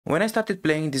When I started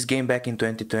playing this game back in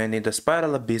 2020, the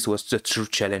Spiral Abyss was the true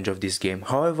challenge of this game.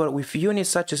 However, with units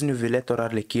such as Nuvillet or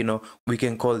Arlecchino, we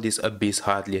can call this Abyss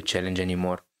hardly a challenge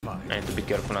anymore. I need to be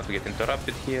careful not to get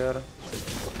interrupted here,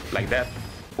 like that.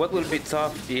 What will be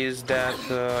tough is that,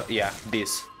 yeah,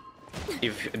 this.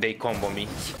 If they combo me,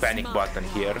 panic button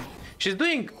here. She's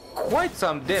doing quite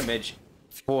some damage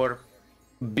for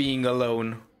being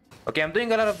alone. Okay, I'm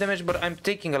doing a lot of damage, but I'm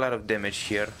taking a lot of damage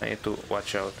here. I need to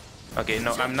watch out. Okay,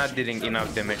 no, I'm not dealing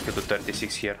enough damage to do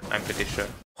 36 here, I'm pretty sure.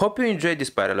 Hope you enjoyed this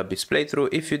Spiral Abyss playthrough.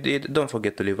 If you did, don't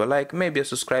forget to leave a like, maybe a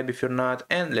subscribe if you're not,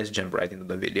 and let's jump right into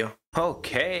the video.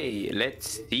 Okay,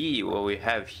 let's see what we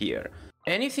have here.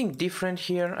 Anything different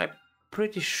here? I'm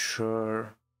pretty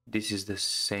sure this is the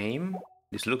same.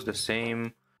 This looks the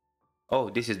same. Oh,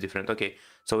 this is different. Okay,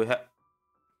 so we have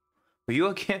you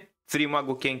again. 3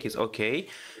 Magu Kenkis, okay,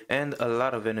 and a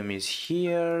lot of enemies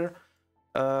here.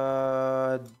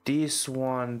 This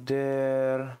one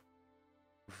there,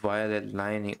 violet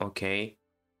lining, okay,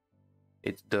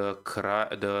 it's the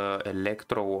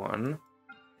electro one,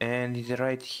 and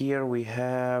right here we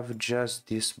have just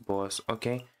this boss.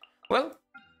 Okay, well,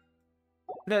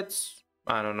 let's,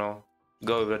 I don't know,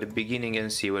 go over the beginning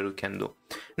and see what we can do.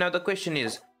 Now the question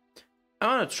is, I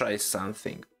want to try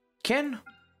something. Can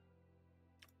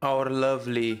our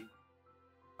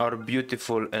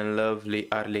beautiful and lovely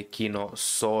Arlecchino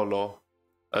solo,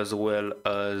 as well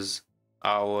as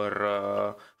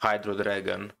our Hydro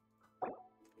Dragon,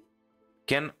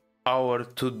 can our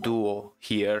two duo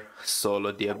here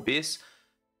solo the Abyss?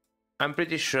 I'm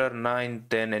pretty sure 9,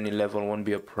 10 and 11 won't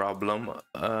be a problem,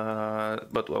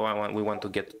 but we want to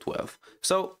get to 12.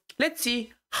 So let's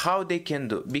see how they can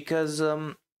do, because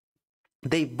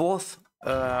they both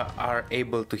are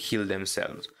able to heal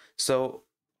themselves. So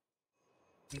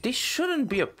this shouldn't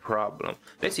be a problem.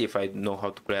 Let's see if I know how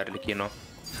to play Arlecchino.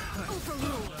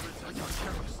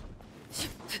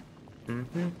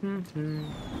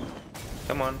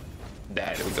 Come on.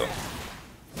 There we go.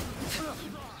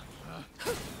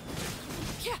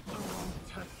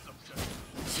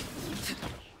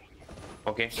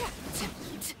 Okay.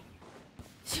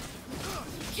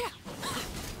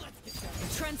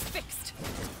 Transfixed.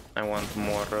 I want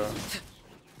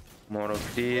more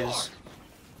of these.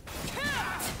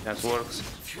 That works.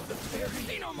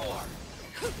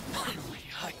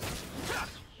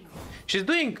 She's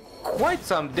doing quite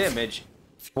some damage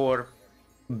for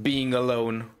being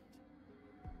alone.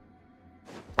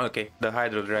 Okay, the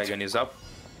Hydro Dragon is up.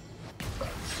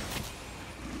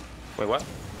 Wait, what?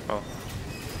 Oh.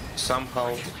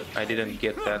 Somehow I didn't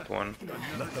get that one.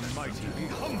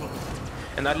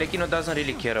 And Arlecchino doesn't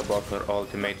really care about her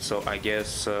ultimate, so I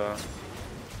guess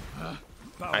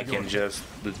I can just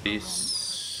do this.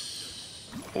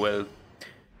 Well,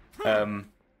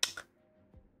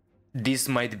 this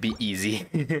might be easy.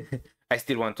 I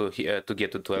still want to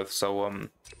get to 12, so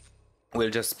we'll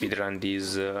just speedrun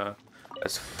these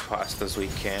as fast as we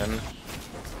can.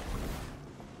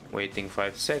 Waiting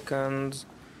 5 seconds,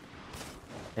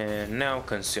 and now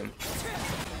consume.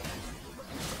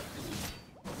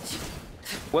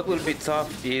 What will be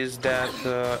tough is that,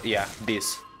 yeah,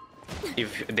 this,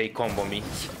 if they combo me,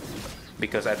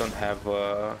 because I don't have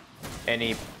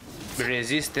any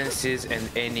resistances and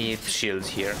any shields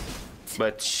here,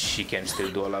 but she can still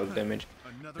do a lot of damage.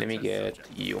 Let me get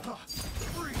you.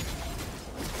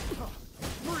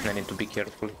 I need to be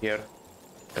careful here,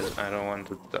 because I don't want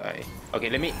to die. Okay,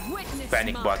 let me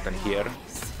panic button here,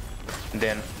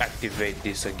 then activate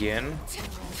this again,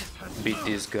 beat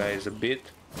these guys a bit,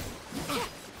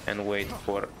 and wait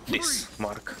for this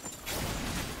mark.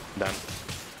 Done.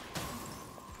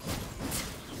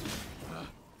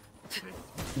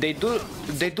 They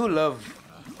do love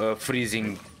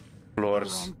freezing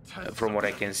floors, from what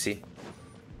I can see.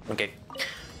 Okay,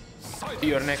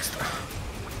 you're next.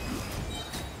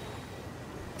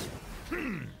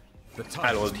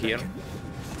 I'll hold here.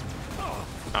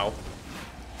 Ow.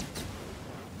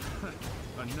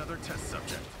 Another test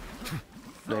subject.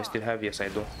 Do I still have? Yes, I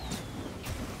do.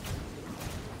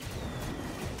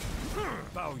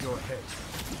 Bow your head.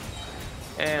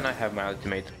 And I have my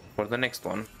ultimate for the next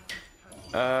one.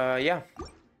 Yeah.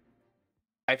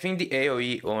 I think the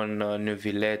AoE on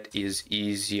Nuvillet is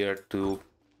easier to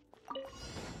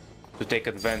take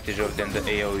advantage of than the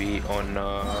AoE on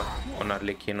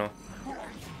Arlecchino.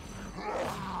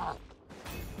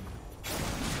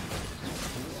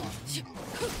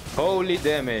 Holy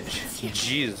damage!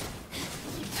 Jeez.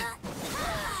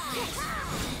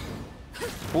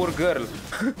 Poor girl.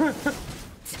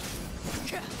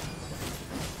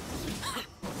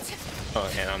 Oh,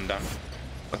 and I'm done.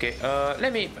 Okay,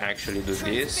 let me actually do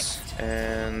this,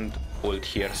 and ult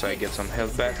here so I get some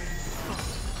health back.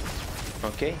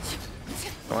 Okay.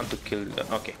 I want to kill the...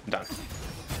 Okay, done.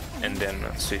 And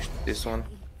then switch this one.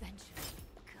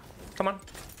 Come on.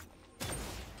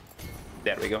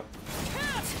 There we go.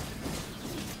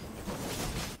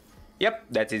 Yep,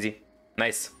 that's easy.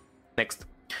 Nice. Next.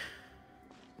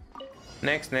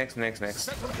 Next.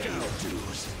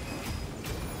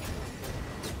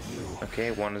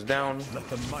 Okay, one is down. Let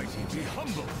the mighty be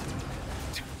humbled.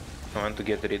 I want to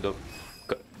get rid of...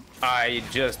 I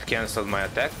just cancelled my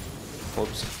attack.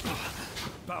 Oops.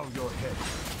 Bow your head.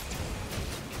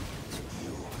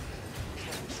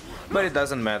 But it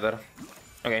doesn't matter.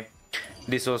 Okay.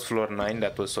 This was floor 9,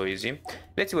 that was so easy.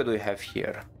 Let's see what we have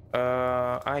here.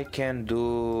 I can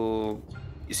do...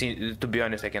 See, to be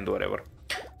honest, I can do whatever.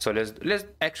 So let's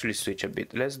actually switch a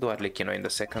bit. Let's do Arlecchino in the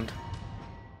second.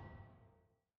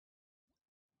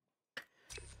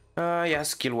 Yeah,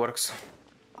 skill works.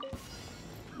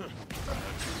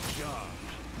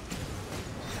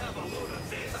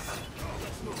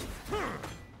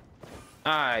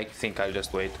 I think I'll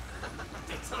just wait.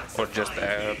 Or just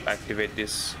activate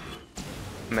this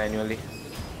manually.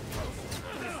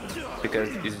 Because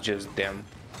it's just them.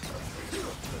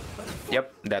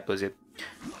 Yep, that was it.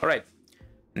 Alright.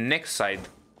 Next side.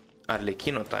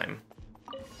 Arlecchino time.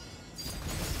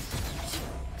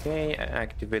 Okay,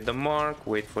 activate the mark,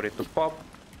 wait for it to pop.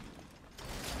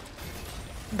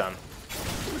 Done.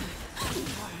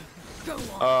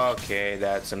 Okay,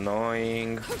 that's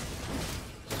annoying.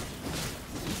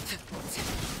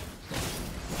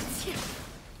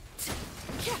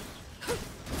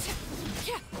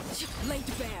 Laid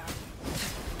bare.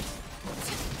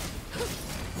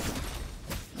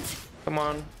 Come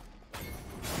on.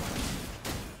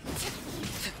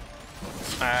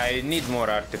 I need more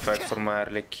artifacts for my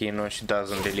Arlecchino. She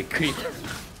doesn't really crit.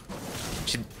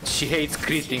 She hates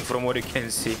critting from what you can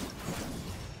see.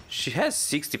 She has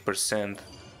 60%.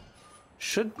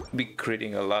 Should be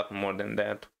critting a lot more than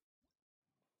that.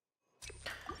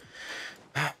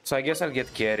 So I guess I'll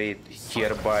get carried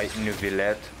here by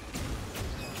Neuvillette.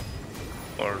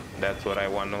 Or that's what I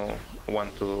want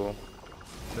to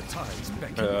The tides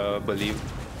beckon. believe.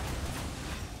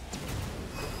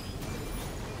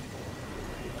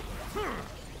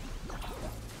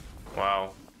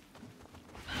 Wow.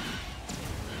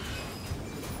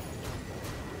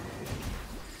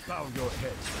 Bow your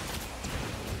head.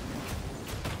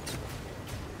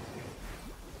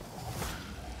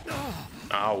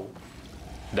 Ow.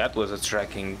 That was a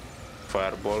tracking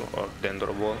fireball or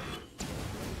dendro ball.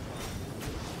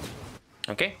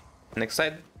 Okay, next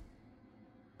side.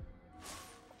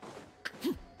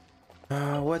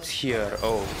 What's here?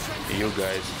 Oh, you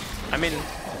guys. I mean,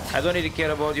 I don't really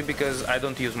care about you because I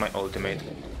don't use my ultimate.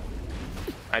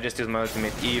 I just use my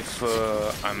ultimate if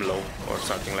I'm low or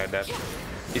something like that.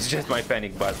 It's just my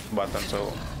panic button,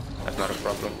 so that's not a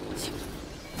problem.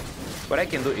 What I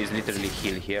can do is literally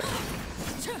heal here.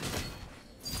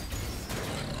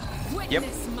 Yep.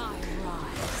 My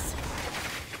rise.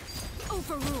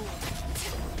 Overruled.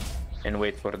 And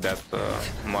wait for that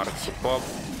mark to pop.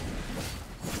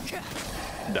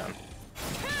 Done.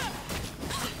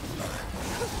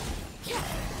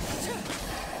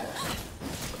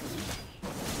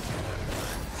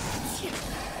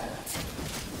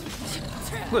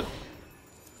 Good.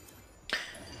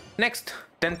 Next,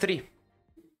 10-3.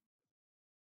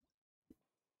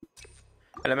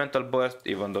 Elemental burst,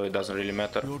 even though it doesn't really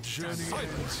matter. Your journey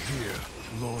ends here,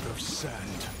 Lord of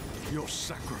Sand. Your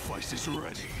sacrifice is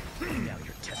ready. Now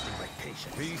you're testing my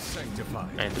patience. Be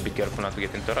sanctified. I need to be careful not to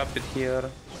get interrupted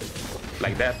here.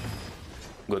 Like that.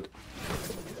 Good.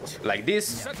 Like this.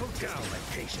 Settle down. My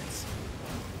patience.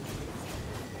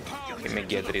 Let me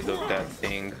get rid of that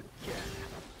thing.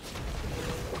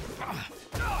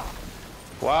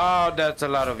 Wow, that's a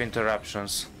lot of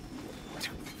interruptions.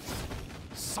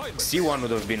 C1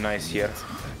 would have been nice here.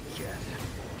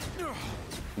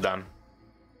 Done.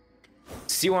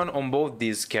 C1 on both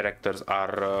these characters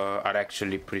are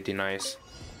actually pretty nice.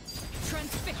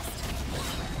 Transfixed.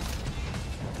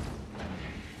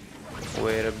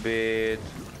 Wait a bit.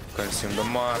 Consume the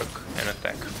mark and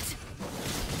attack.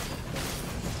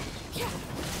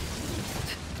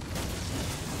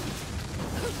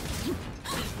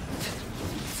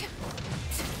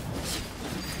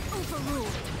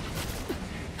 Overruled.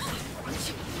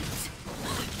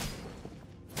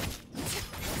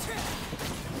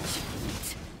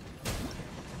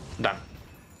 Done.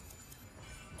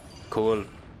 Cool.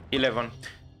 11.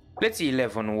 Let's see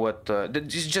 11 what...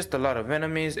 it's just a lot of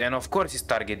enemies and of course it's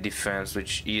target defense,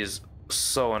 which is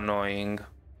so annoying.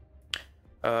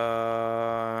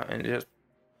 And just...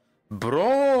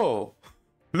 Bro!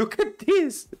 Look at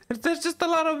this! There's just a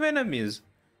lot of enemies.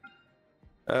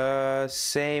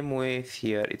 Same with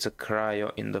here. It's a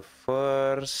cryo in the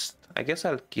first. I guess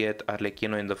I'll get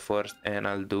Arlecchino in the first and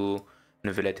I'll do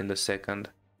Neuvillette in the second.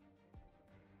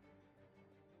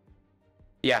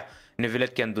 Yeah,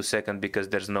 Neuvillette can do second because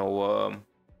there's no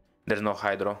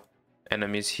Hydro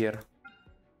enemies here.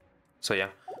 So yeah,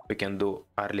 we can do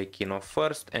Arlecchino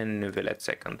first and Neuvillette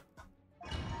second.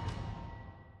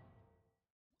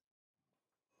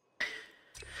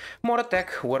 More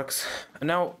attack works.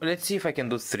 Now let's see if I can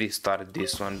do 3-star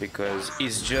this one because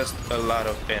it's just a lot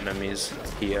of enemies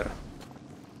here.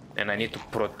 And I need to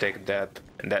protect that.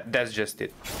 And that's just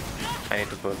it. I need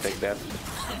to protect that.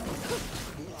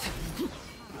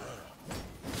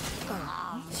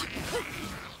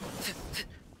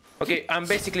 Okay, I'm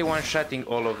basically one-shotting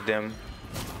all of them.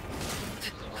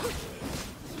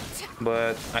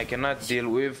 But I cannot deal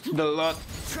with the lot.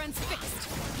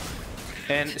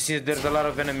 And since there's a lot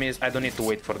of enemies, I don't need to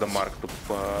wait for the mark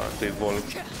to evolve.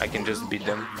 I can just beat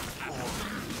them.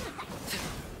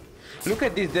 Look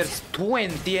at this, there's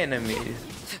 20 enemies.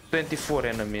 24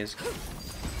 enemies.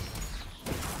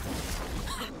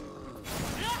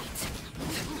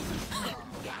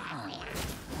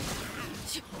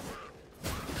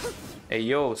 Hey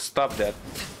yo, stop that.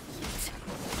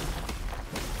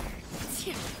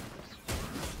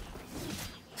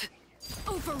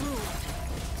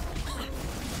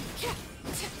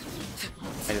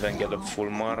 I didn't get a full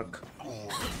mark.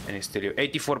 And it's still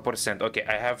 84%. Okay,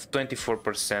 I have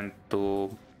 24%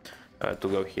 to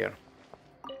go here.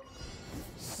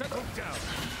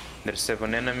 There's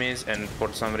 7 enemies, and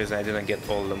for some reason I didn't get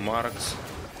all the marks.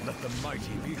 Let the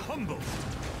mighty be humble.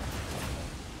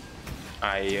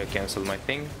 I canceled my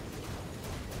thing.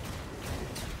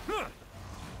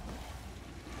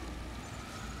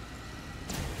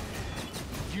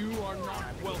 You are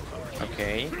not welcome.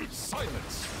 Okay.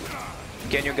 Silence.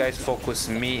 Can you guys focus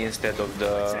me instead of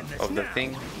the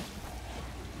thing?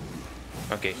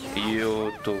 Okay,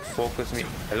 you two focus me.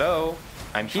 Hello,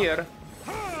 I'm here.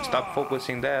 Stop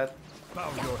focusing that.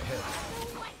 Bow your head.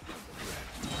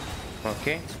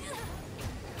 Okay.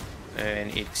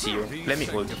 And it's you. Let me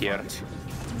ult here. Now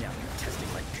you're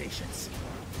testing my patience.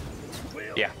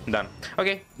 Yeah, done.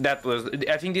 Okay, that was.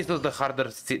 I think this was the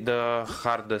hardest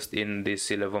in this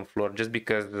 11th floor, just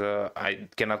because I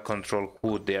cannot control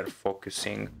who they're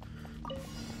focusing.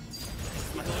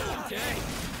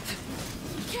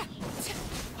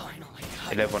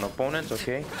 11 opponents.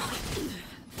 Okay.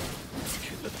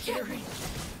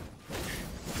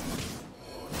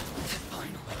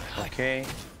 Okay.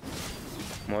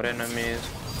 More enemies.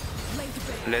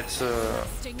 Let's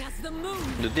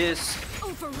do this.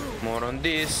 More on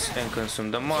this and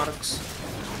consume the marks.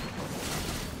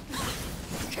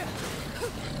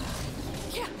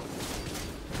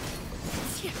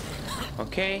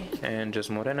 Okay, and just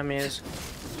more enemies.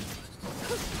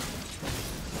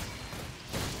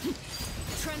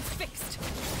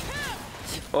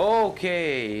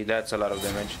 Okay, that's a lot of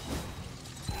damage.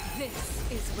 This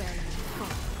is where you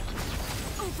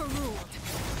fall. Overruled.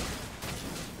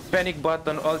 Panic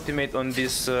button ultimate on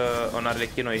this on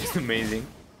Arlecchino is amazing.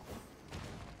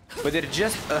 But they're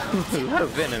just a lot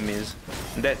of enemies.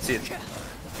 That's it.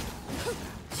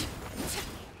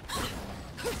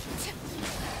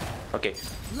 Okay,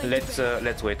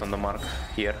 let's wait on the mark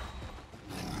here.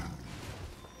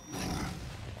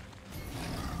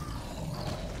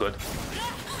 Good.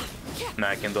 Now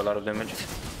I can do a lot of damage.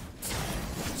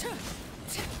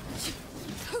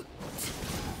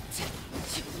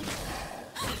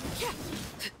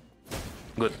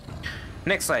 Good.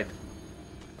 Next side.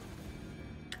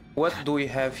 What do we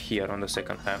have here on the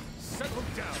second half?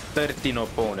 13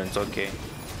 opponents, okay.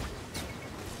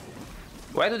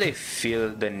 Why do they feel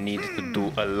the need to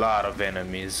do a lot of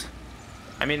enemies?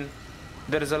 I mean,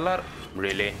 there's a lot...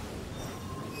 Really?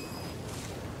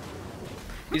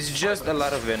 It's just a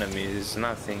lot of enemies,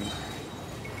 nothing.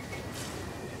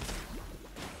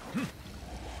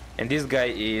 And this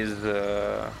guy is...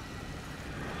 the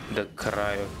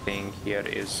cryo thing here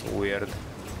is weird.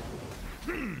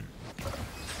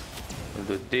 We'll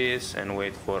do this and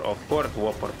wait for, of course,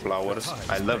 Whopper flowers.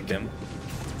 I love them.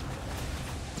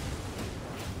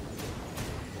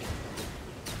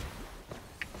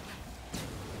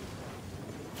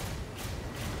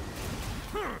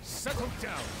 Settle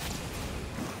down.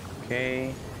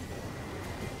 Okay.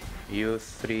 You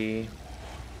three.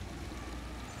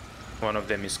 One of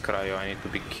them is cryo. I need to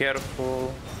be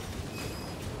careful.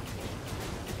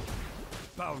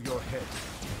 Bow your head.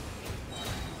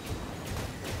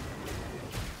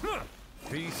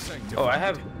 Oh,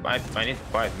 I need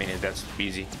 5 minutes. That's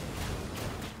easy.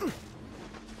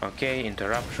 Okay,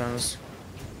 interruptions.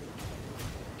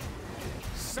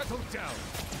 Settle down.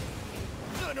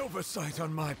 An oversight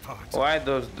on my part. Why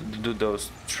do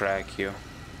those track you?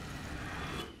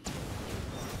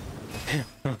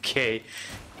 Okay.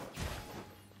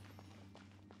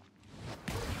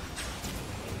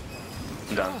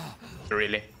 Done.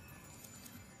 Really?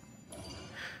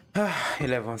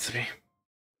 11-3.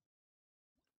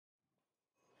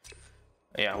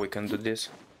 Yeah, we can do this.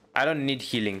 I don't need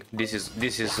healing. This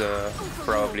is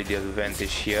probably the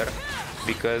advantage here,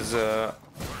 because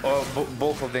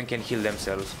both of them can heal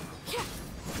themselves,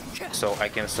 so I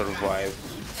can survive.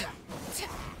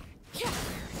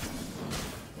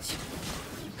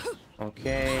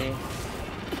 Okay.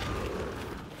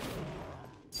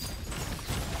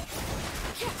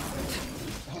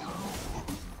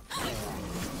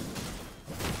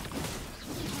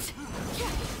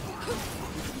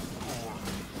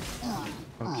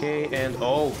 Okay, and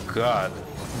oh god,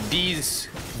 these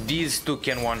two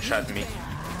can one-shot me.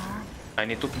 I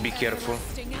need to be careful.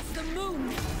 Bursting as the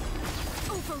moon.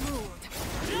 Overruled.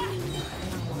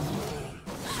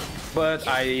 But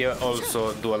I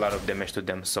also do a lot of damage to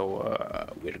them, so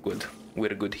we're good.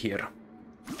 We're good here.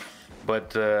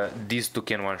 But these two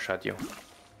can one-shot you.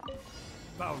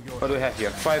 What do we have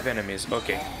here? 5 enemies.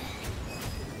 Okay.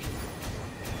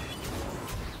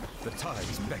 The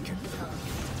tides beckon.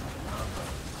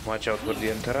 Watch out for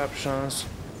the interruptions.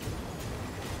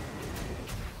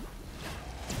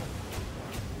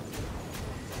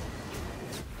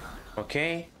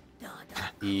 Okay.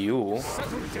 You.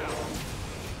 Settle down.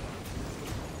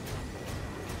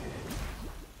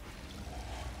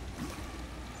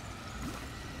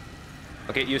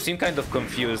 Okay, you seem kind of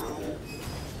confused.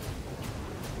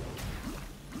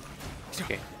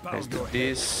 Okay, let's do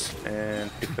this and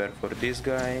prepare for this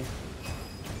guy.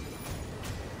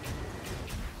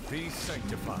 Be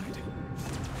sanctified.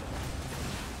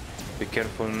 Be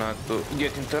careful not to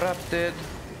get interrupted.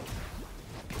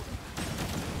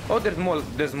 Oh, there's more.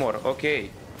 There's more.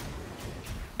 Okay.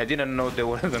 I didn't know there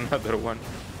was another one.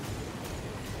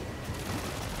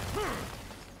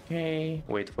 Okay,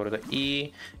 wait for the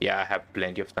E. Yeah, I have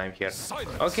plenty of time here.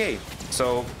 Okay,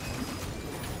 so...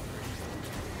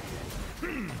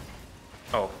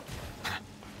 Oh.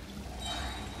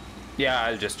 Yeah,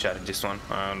 I'll just charge this one.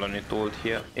 I don't need to ult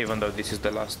here, even though this is the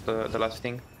last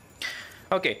thing.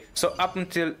 Okay, so up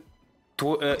until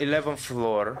 11th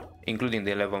floor, including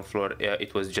the 11th floor,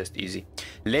 it was just easy.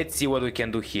 Let's see what we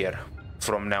can do here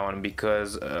from now on,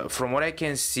 because from what I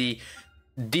can see,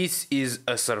 this is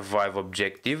a survive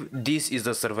objective. This is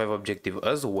a survive objective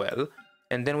as well.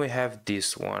 And then we have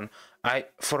this one. I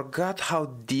forgot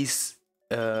how this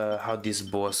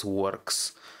boss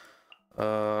works.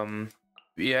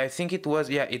 Yeah, I think it was,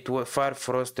 yeah, it was Fire,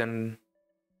 Frost, and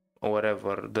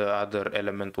whatever the other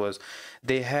element was.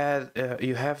 They had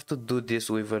you have to do this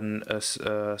with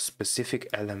a specific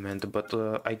element, but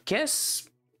I guess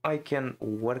I can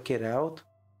work it out.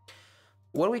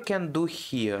 What we can do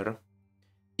here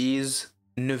is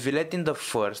Neuvillette in the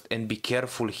first and be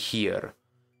careful here,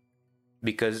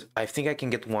 because I think I can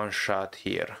get one shot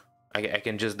here. I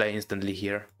can just die instantly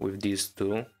here with these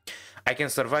two. I can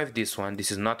survive this one,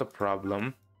 this is not a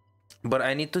problem, but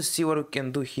I need to see what we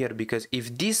can do here, because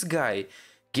if this guy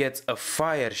gets a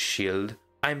fire shield,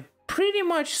 I'm pretty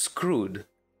much screwed.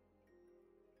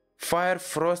 Fire,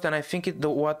 Frost, and I think the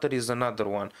water is another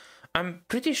one. I'm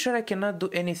pretty sure I cannot do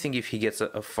anything if he gets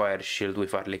a fire shield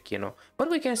with Arlecchino. But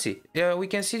we can see. We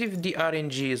can see if the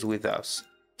RNG is with us.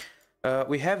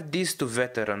 We have these two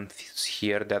veterans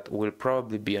here that will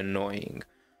probably be annoying.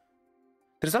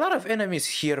 There's a lot of enemies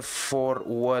here for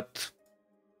what?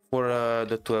 For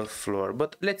the 12th floor.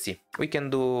 But let's see. We can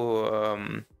do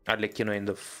Arlecchino in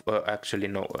the... actually,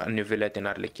 no. Neuvillette and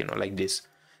Arlecchino like this.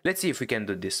 Let's see if we can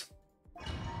do this.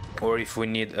 Or if we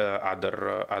need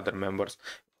other members.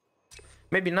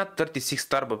 Maybe not 36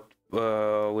 star, but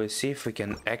we'll see if we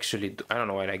can actually do, I don't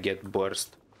know when I get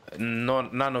burst. No,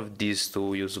 none of these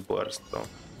two use burst though.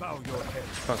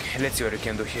 Okay, let's see what we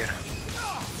can do here.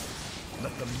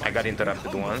 I got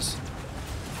interrupted once.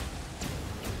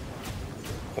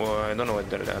 Well, I don't know what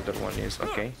the other one is.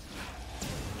 Okay.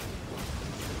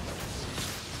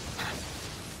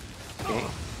 Okay.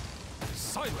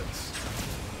 Silence.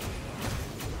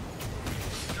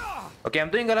 Okay, I'm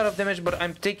doing a lot of damage, but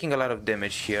I'm taking a lot of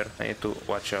damage here. I need to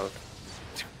watch out.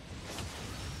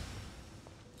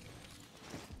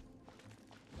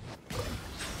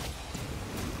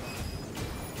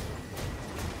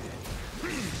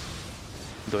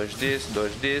 Dodge this,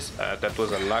 dodge this. That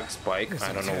was a lag spike.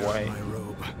 I don't know why. My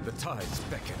robe. The tides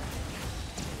beckon.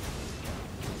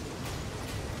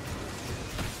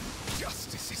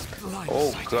 Justice is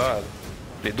Oh god,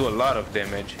 they do a lot of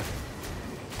damage.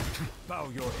 Bow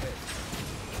your head.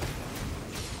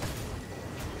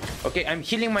 Okay, I'm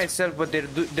healing myself, but they're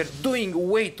doing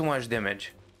way too much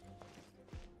damage.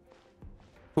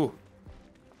 Whew.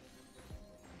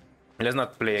 Let's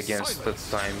not play against the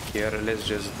time here. Let's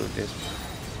just do this.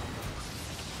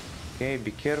 Okay,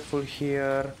 be careful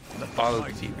here. Ult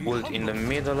in the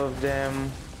middle of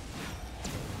them.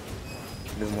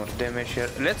 Do more damage here.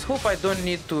 Let's hope I don't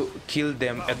need to kill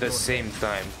them at the same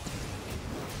time.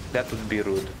 That would be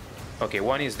rude. Okay,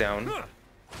 one is down.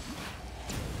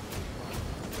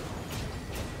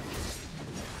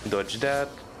 Dodge that.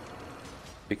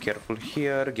 Be careful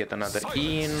here. Get another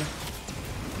in.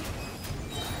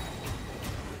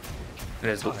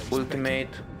 Let's do ultimate.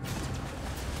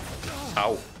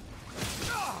 Ow.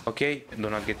 Okay, do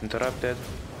not get interrupted.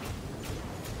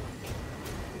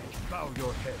 Bow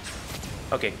your head.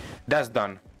 Okay, that's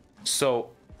done. So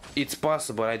it's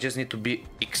possible. I just need to be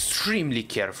extremely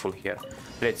careful here.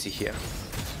 Let's see here.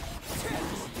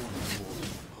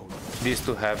 These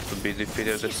two have to be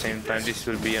defeated at the same time. This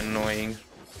will be annoying.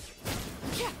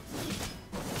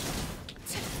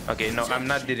 Okay, no, I'm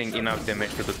not dealing enough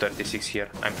damage to do 36 here.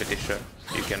 I'm pretty sure.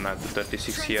 You cannot do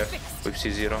 36 here with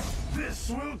C0. This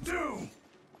will do.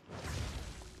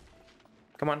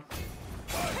 Come on.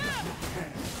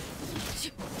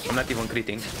 I'm not even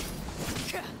critting.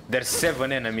 There's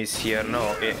 7 enemies here.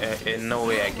 No, no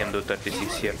way I can do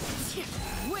 36 here.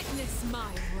 Witness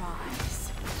my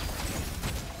rise.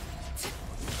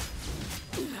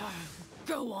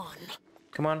 Go on.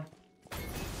 Come on.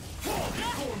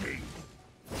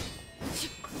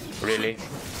 Really?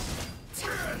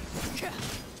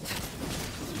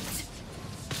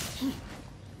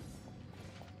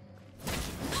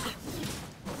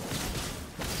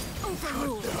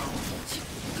 Overruled.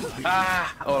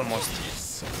 Ah, almost.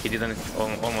 He didn't,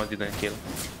 almost didn't kill.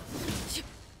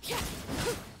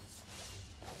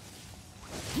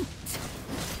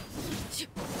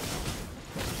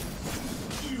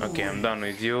 Okay, I'm done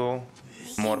with you.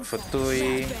 More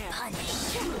Fatui.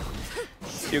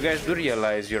 You guys do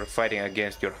realize you're fighting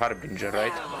against your Harbinger,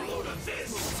 right?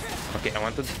 Okay, I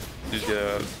want to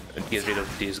get rid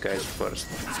of these guys first.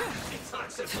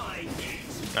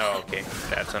 Oh, okay,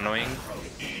 that's annoying.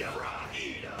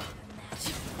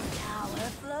 Power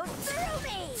flows through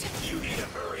me. You need to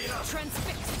hurry up.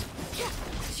 Transfixed.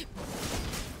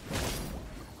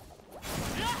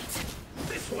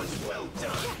 This one's well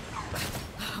done.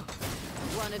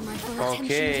 Wanted my full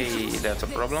Okay, attention. that's a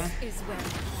problem. This is where I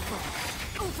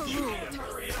fall. Overruled.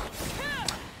 Hurry up.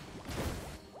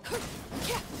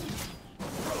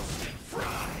 Roast and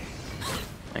fry.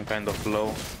 I'm kind of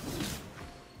low.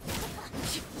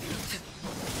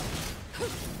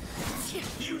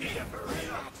 You need to hurry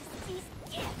up.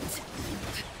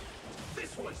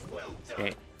 This one's well done.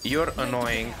 Okay, you're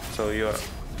annoying, so you're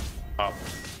up.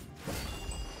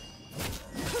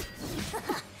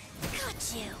 Got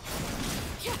you.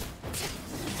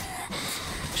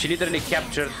 She literally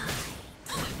captured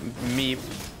me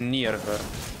near her.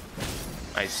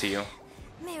 I see you.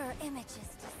 Mirror images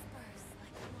disperse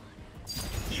like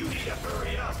water. You need to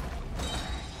hurry up.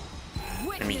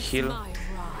 Let me Witness heal. my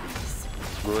rise.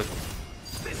 Good.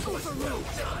 This one's well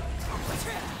done.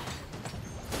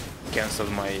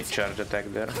 Cancelled my charge attack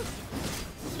there. Got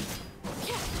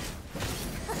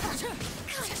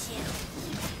you.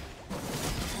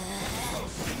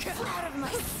 Out of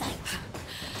my sight.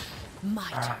 My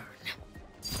turn.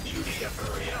 You need to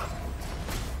hurry up.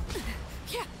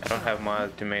 I don't have my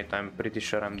ultimate. I'm pretty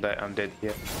sure I'm dead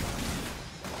here.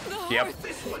 Yep.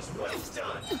 This one's well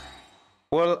done.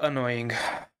 Well, annoying.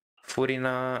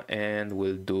 Furina, and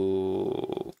we'll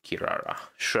do Kirara.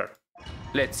 Sure.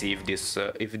 Let's see if this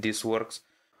works.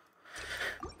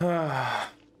 Let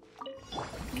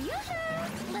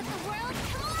the world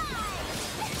collide.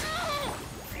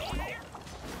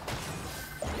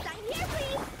 Sign here,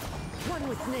 please. One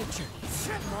with nature,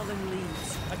 fallen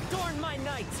leaves, adorn my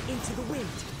nights into the wind.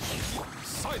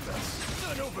 Silence.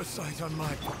 An oversight on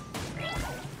my part.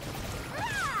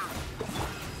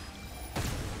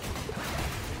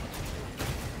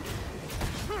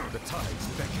 The tide's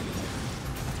beckoning.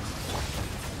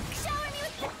 Shower me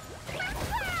with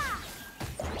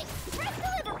express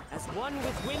delivery. As one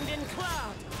with wind and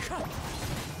cloud.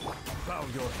 Bow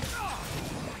your head.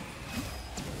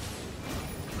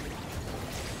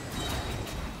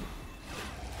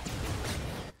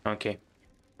 Okay.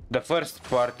 The first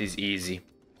part is easy.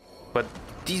 But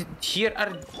here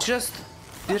are just...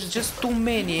 There's just too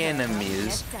many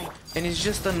enemies. And it's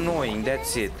just annoying,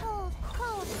 that's it. Cold,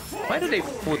 cold. Why do they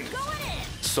put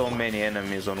so many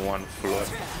enemies on one floor?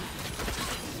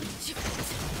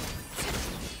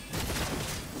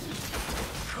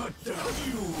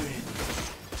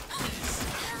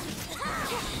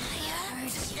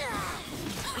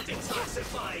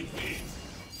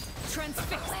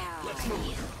 Transfix. Let's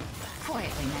move.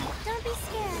 Quietly now. Don't be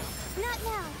scared. Not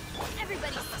now.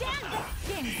 Everybody stand back.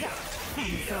 Game's up.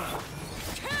 Hands off.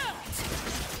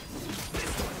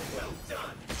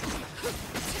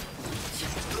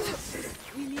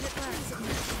 We need it last.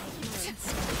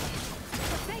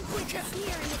 The banquet is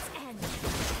nearing its end.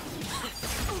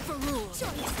 Overruled.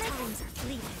 Joyous times are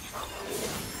fleeting.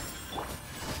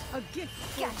 A gift.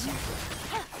 Gotcha.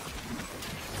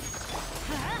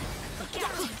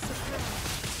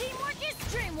 Teamwork is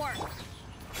dreamwork.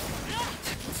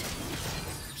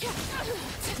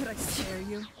 Did I scare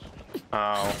you?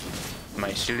 Ow.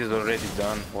 My shield is already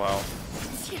done. Wow.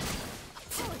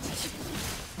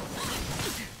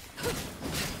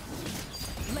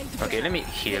 Okay, let me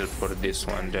heal for this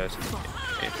one just.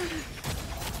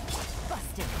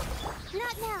 Busted.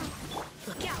 Not now.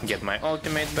 Get my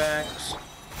ultimate back.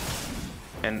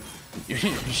 And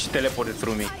she teleported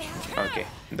through me. Okay,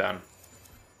 done.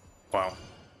 Wow.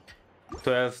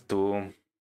 12 to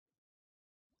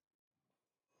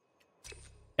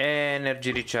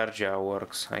energy recharge, yeah,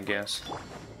 works, I guess.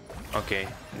 Okay,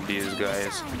 these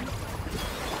guys.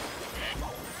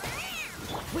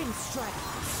 Wind strike.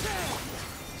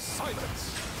 Silence!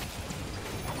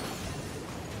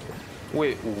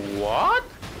 Wait, what?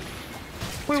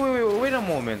 Wait a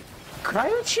moment.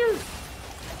 Cryo shield?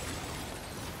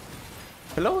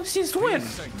 Hello? Since when?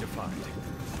 Sanctified.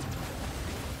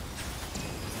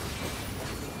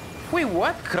 Wait,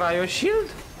 what? Cryo shield?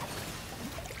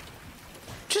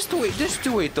 Just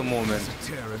wait a moment.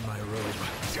 Tear in my robe.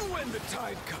 When the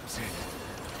tide comes in,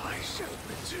 I shall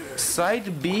return.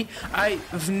 Side B?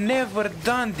 I've never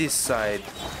done this side.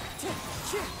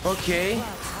 Okay.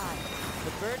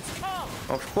 The birds call.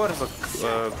 Of course,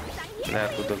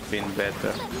 that would have been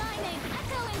better. Let my name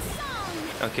echo in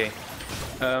song. Okay.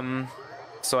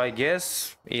 So I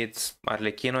guess it's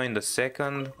Arlecchino in the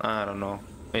second. I don't know.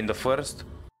 In the first?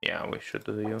 Yeah, we should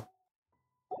do you.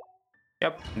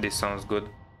 Yep, this sounds good.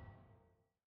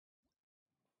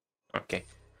 Okay,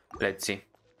 let's see.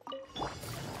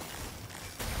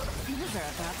 Things are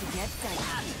about to get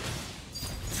dicey.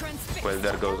 Transfix. Well,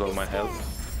 there goes all my health.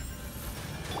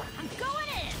 I'm going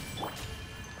in.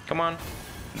 Come on.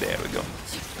 There we go.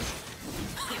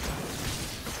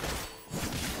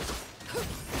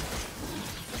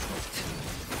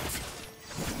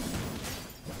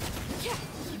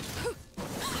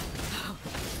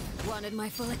 Wanted my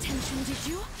full attention, did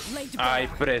you? Laid I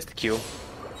bare. pressed Q,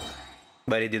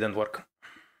 but it didn't work.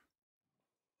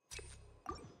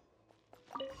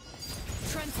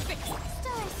 Transfix.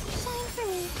 Stars, shine for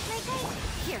me. Like I...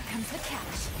 Here comes the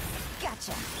catch.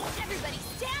 Gotcha. Everybody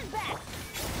stand back.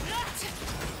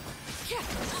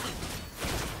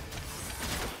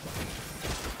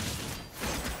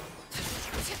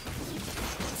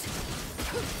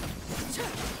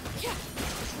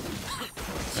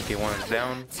 Okay, one's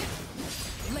down.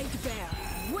 Laid bare.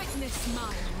 Witness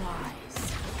my rise.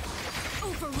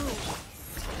 Overruled.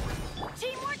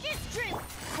 Teamwork is dream.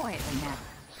 Quietly now.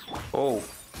 Oh,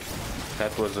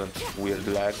 that was a weird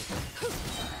lag.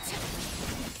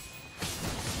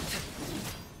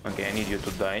 Okay, I need you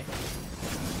to die.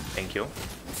 Thank you.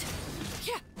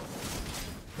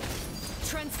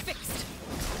 Transfixed.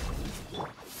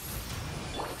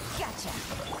 Gotcha.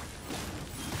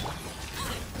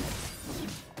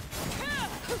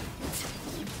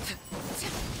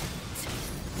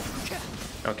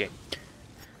 Okay,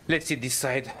 let's see this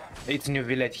side. It's New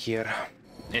Villette here,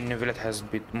 and New Villette has a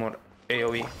bit more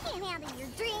AoE. Can't handle your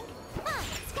drink.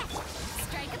 Sketch.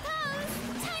 Strike a pose.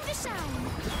 Time to shine.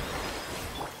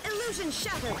 Illusion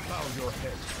shattered. Bow your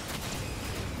head.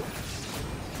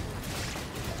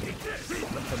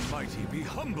 Let the mighty be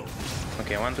humble.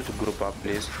 Okay, I want you to group up,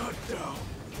 please. Cut down.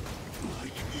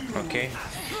 Okay.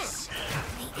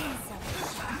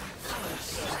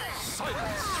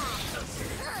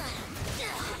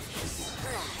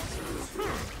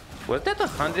 Was that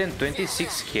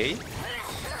 126k?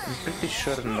 I'm pretty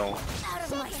sure no. Out of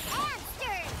my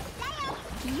monster.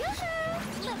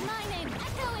 Let my name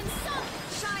echo in song.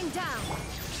 Shine down.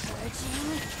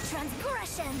 Purging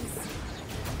transgressions.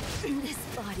 This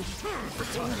body.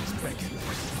 Time's beckon.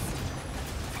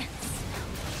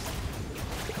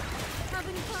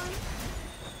 Having fun?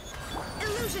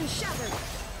 Illusion shattered.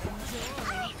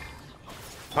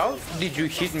 How did you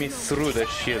hit me through the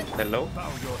shield? Hello?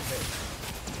 Bow your head.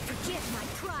 Forgive my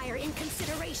prior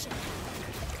inconsideration.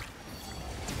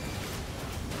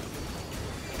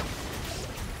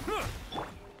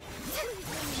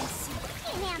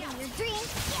 Can't handle your drink.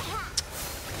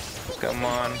 Come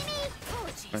on.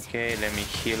 Okay, let me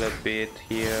heal a bit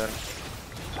here.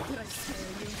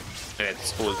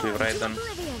 Let's ult with Raiden.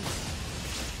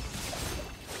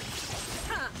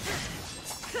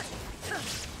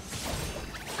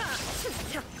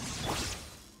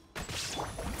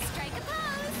 Strike a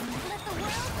pose. Let the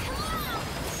world come out.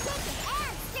 Shake it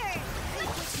and stir.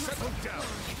 Settle down.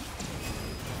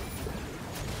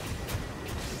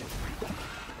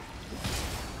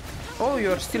 Oh,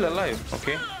 you're still alive.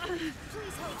 Okay.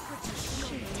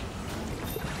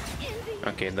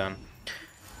 Okay, done.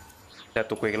 That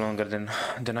took way longer than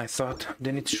I thought.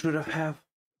 Than it should have.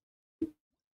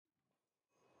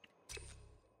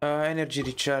 Energy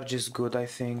recharge is good, I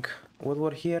think. What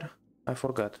were here? I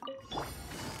forgot.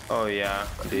 Oh yeah,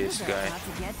 this guy.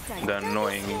 The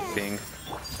annoying thing.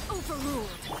 Overruled.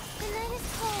 The night is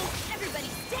cold. Everybody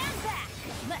stand back.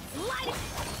 Let's light it.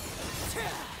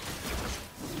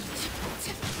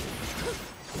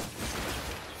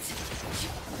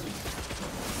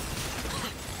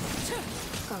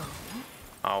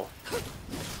 Ow.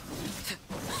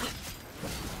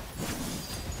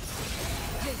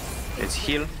 Let's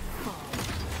heal.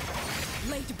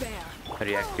 Laid bare.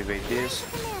 Reactivate this.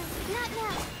 Not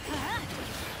now.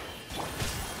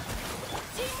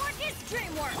 Teamwork is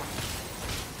dreamwork.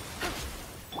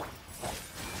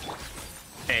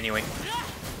 Anyway.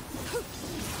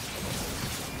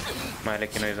 My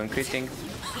arlecchino isn't critting.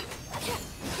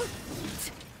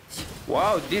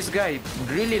 Wow, this guy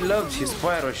really loves his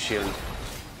pyro shield.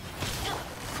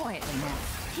 Quietly now.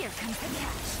 Here comes the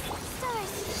catch.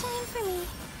 Stars, shine for me.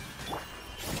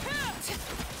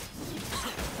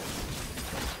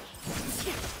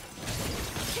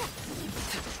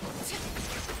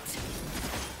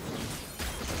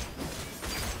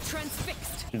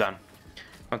 Transfixed. Done.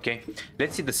 Okay,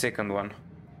 let's see the second one.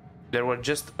 There were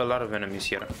just a lot of enemies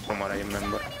here, from what I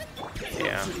remember.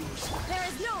 Yeah, There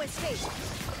is no escape.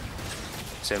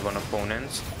 7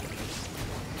 opponents.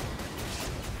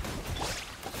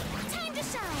 Time to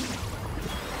shine.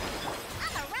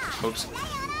 I'm a rock. Oops.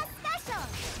 Diana special.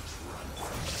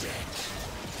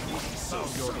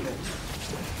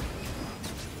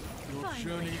 Your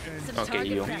journey ends. Okay,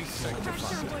 you.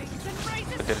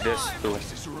 But there's this too.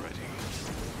 Is ready.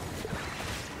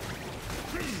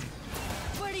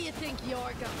 Where do you think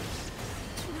you're going?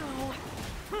 No.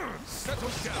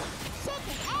 Settle down. Shake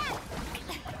it and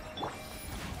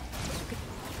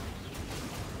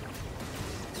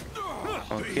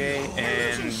Okay,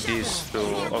 and these two.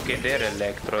 Okay, they're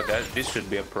Electro. This should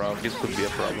be a problem. This could be a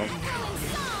problem.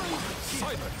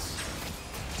 Silence.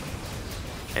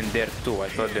 And there too. I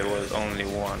thought there was only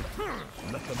one.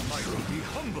 Let the mighty be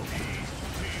humble. Be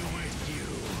with you.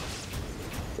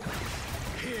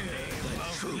 Hear the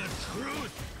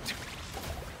truth.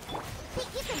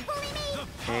 you can bully me.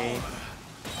 Okay.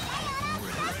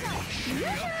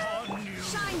 Upon you.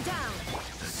 Shine down.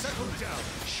 Settle down.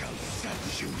 Shall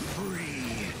set you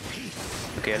free.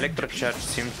 Okay, Electro Charge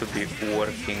seems to be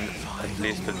working at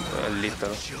least a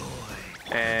little.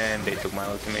 And they took my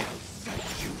ultimate.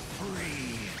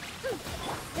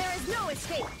 There is no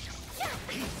escape.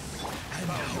 And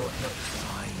I will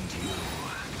find you.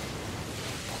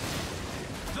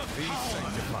 Be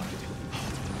sanctified.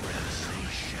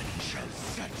 Revelation shall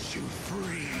set you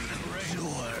free.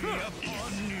 Glory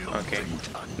upon you. Okay,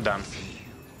 done.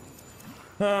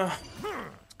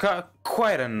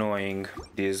 Quite annoying,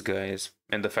 these guys.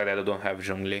 And the fact that I don't have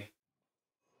Zhongli.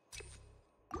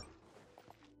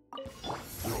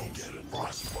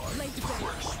 Laid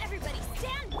bare. Everybody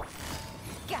stand.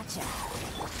 Gotcha.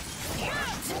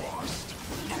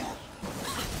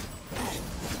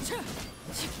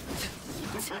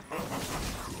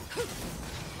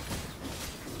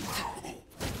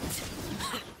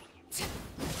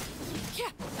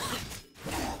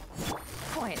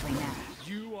 Quietly now.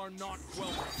 You are not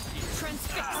welcome.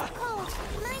 Transfixed. Cold.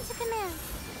 Mine's a command.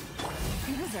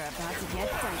 Things are about to get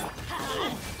dicey.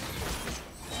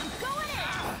 Going in.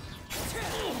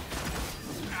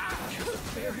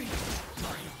 Very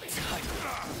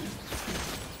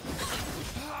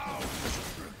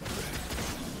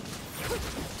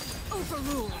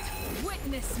Overruled.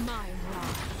 Witness my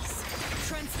rise.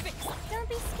 Transfixed. Don't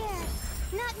be scared.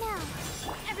 Not now.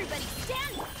 Everybody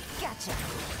stand. Gotcha.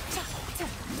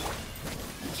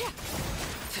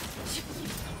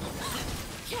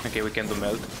 Okay, we can do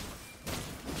melt.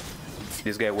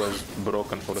 This guy was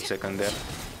broken for a second there.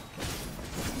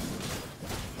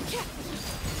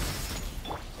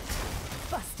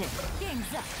 Busted.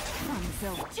 Game's up. Runs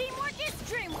over. Teamwork is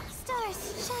dreamwork. Stars,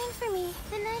 shine for me.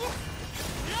 The night is...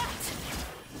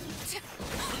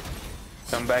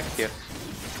 Come back here.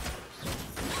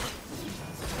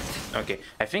 Okay,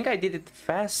 I think I did it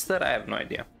faster. I have no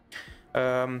idea.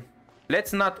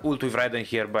 Let's not ult with Raiden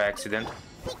here by accident.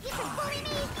 Think you can bully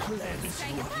me?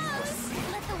 Strike a pose.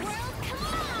 Let the world come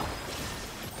out.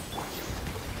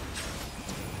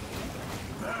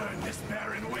 Burn this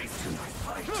barren waste in my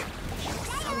fight. Your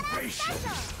salvation.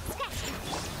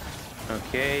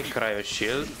 Okay, cryo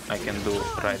shield. I can do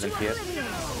Raiden here.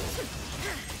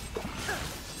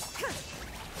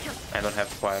 I don't have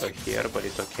pyro here, but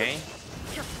it's okay.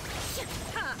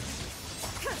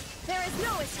 There is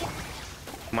no escape.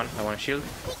 Come on, I want a shield.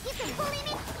 Think you can bully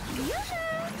me?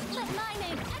 Yoo-hoo! Let my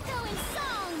name echo in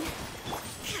song.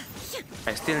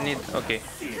 I still need... Okay.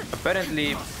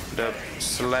 Apparently the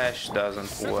slash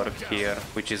doesn't work here,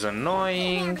 which is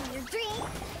annoying. Handle your dream.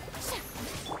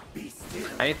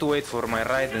 I need to wait for my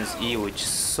Raiden's E, which is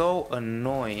so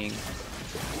annoying.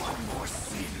 One more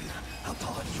sin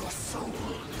upon your soul.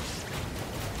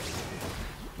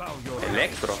 Bow your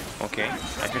Electro, okay.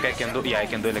 I think I can do... Yeah, I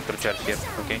can do Electro Charge here,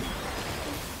 okay.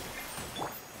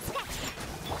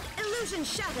 Illusion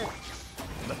shattered.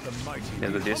 Let the mighty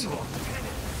Let's do this.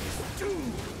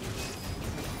 doom.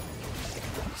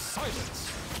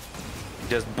 Silence.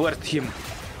 Just burst him.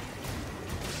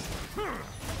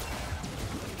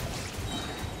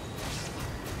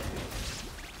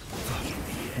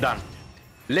 Done.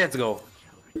 Let's go.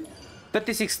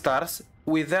 36 stars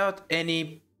without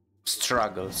any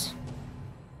struggles.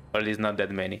 Or at least not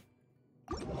that many.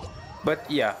 But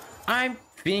yeah, I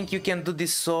think you can do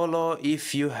this solo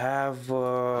if you have...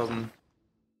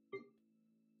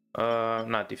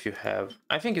 not if you have...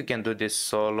 I think you can do this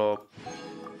solo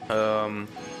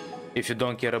if you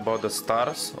don't care about the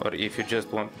stars, or if you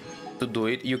just want to do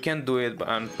it. You can do it, but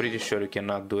I'm pretty sure you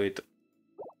cannot do it.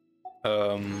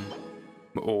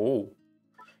 Oh,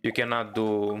 you cannot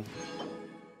do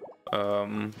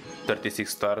 36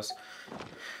 stars.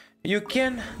 You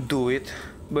can do it,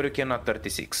 but you cannot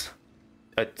 36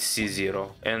 at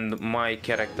C0. And my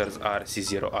characters are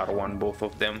C0 R1, both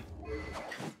of them.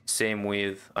 Same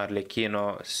with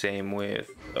Arlecchino, same with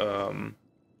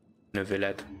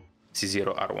Neuvillette,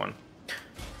 C0 R1.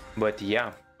 But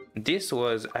yeah, this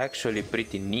was actually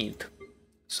pretty neat.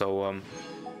 So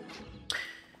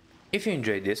if you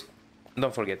enjoyed this,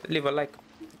 don't forget, leave a like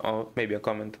or maybe a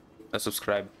comment, a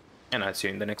subscribe, and I'll see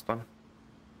you in the next one.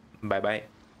 Bye bye.